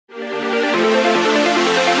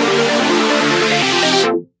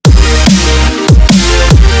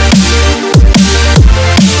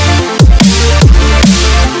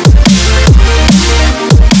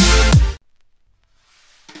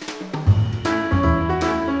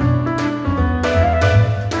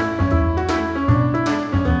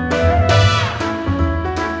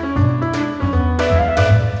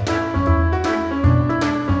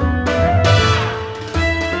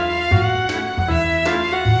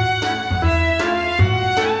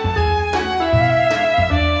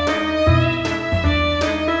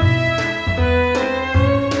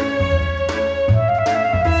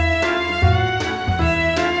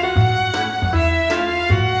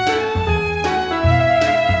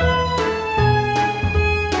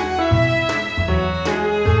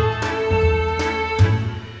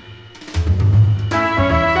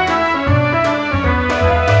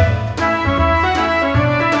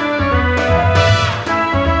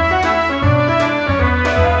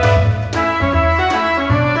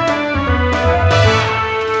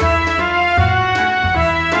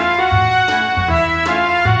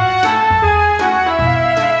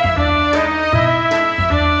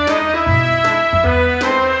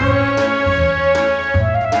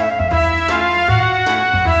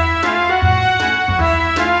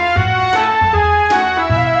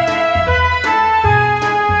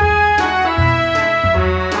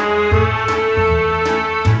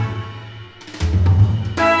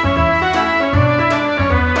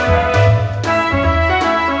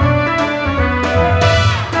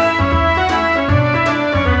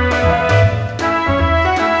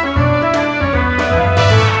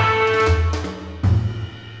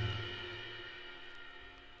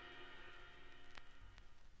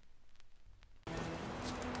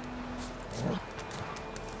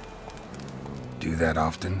that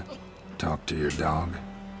often? Talk to your dog?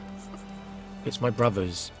 It's my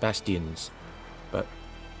brother's, Bastian's, but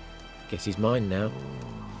guess he's mine now.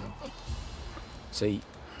 See,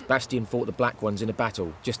 Bastian fought the Black Ones in a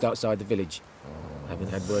battle just outside the village.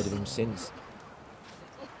 Haven't had word of him since.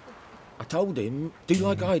 I told him, do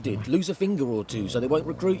like I did, lose a finger or two so they won't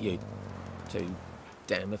recruit you. Too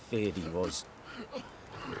damn afeard he was.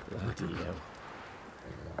 Bloody hell.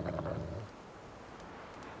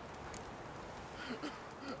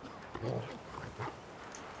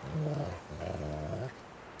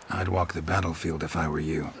 I'd walk the battlefield if I were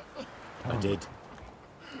you. I did.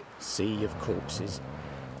 Sea of corpses.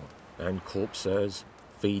 And corpsers,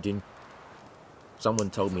 feeding. Someone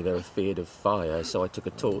told me they were feared of fire, so I took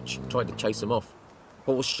a torch, tried to chase them off.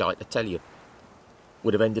 Horse shite, I tell you.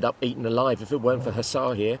 Would have ended up eaten alive if it weren't for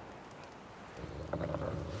Hussar here.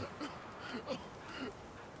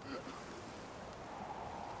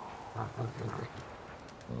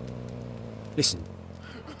 Listen,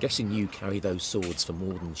 guessing you carry those swords for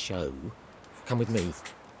more than show. Come with me.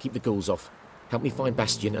 Keep the ghouls off. Help me find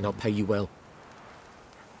Bastian and I'll pay you well.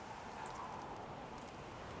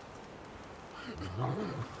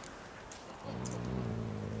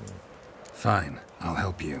 Fine, I'll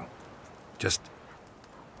help you. Just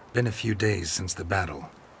been a few days since the battle.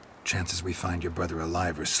 Chances we find your brother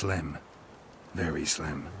alive are slim. Very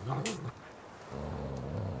slim.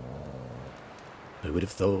 Who would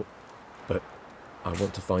have thought? But I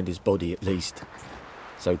want to find his body at least.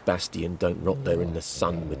 So Bastian don't rot there in the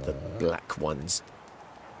sun with the Black Ones.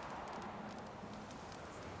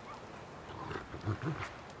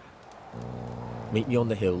 Meet me on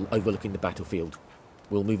the hill overlooking the battlefield.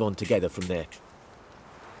 We'll move on together from there.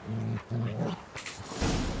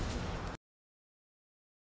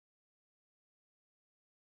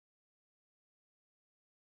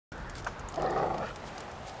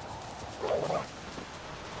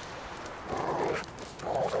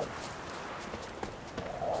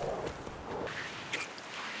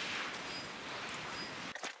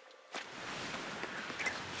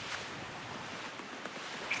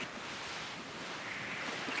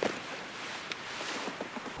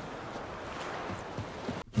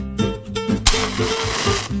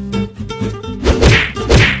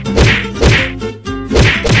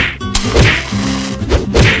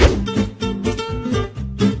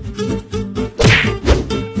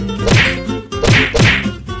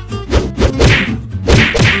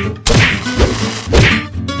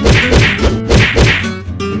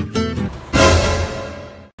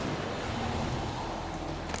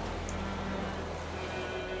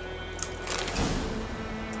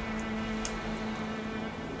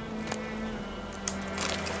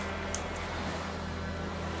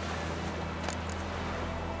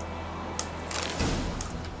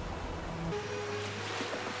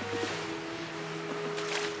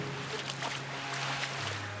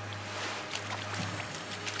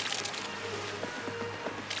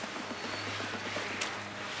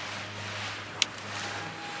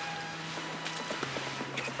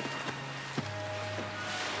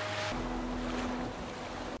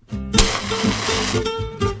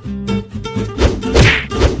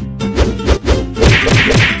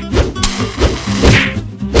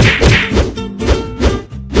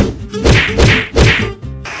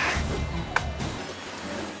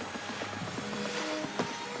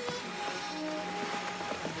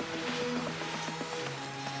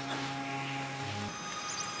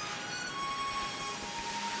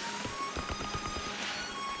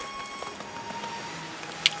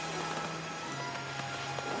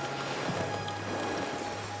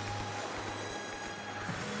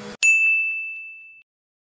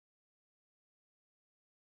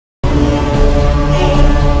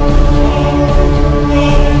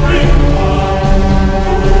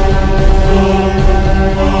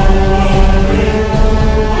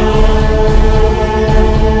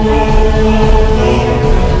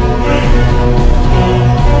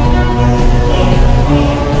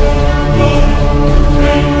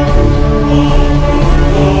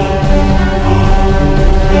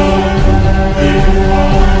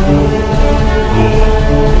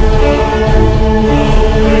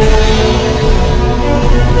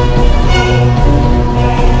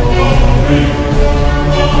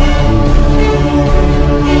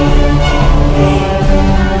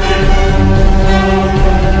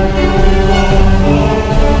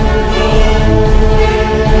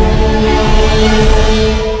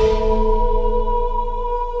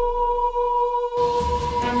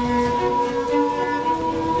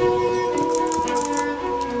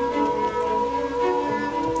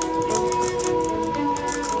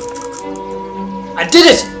 I did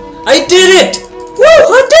it! I did it! Woo!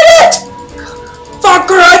 I did it!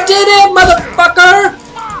 did it, motherfucker!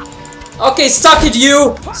 Okay, suck it,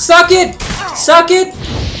 you! Suck it! Suck it!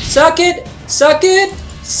 Suck it! Suck it!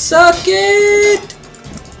 Suck it!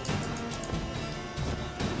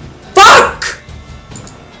 Fuck!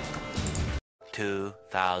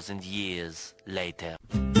 2,000 years later.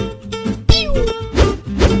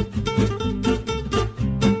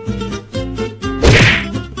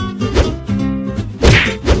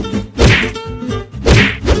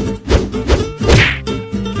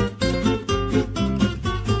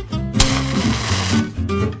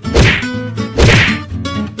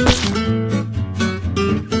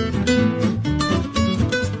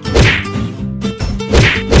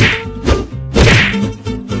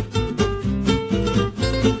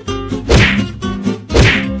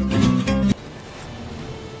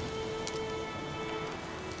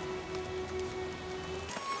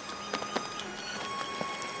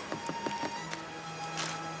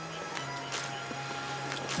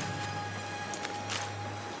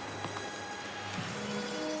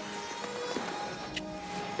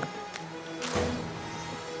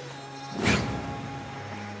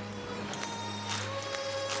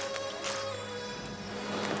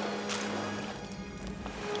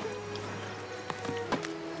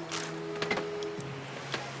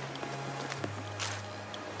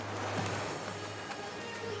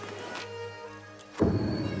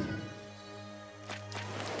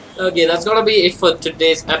 Okay, that's gonna be it for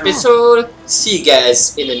today's episode. See you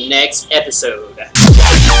guys in the next episode.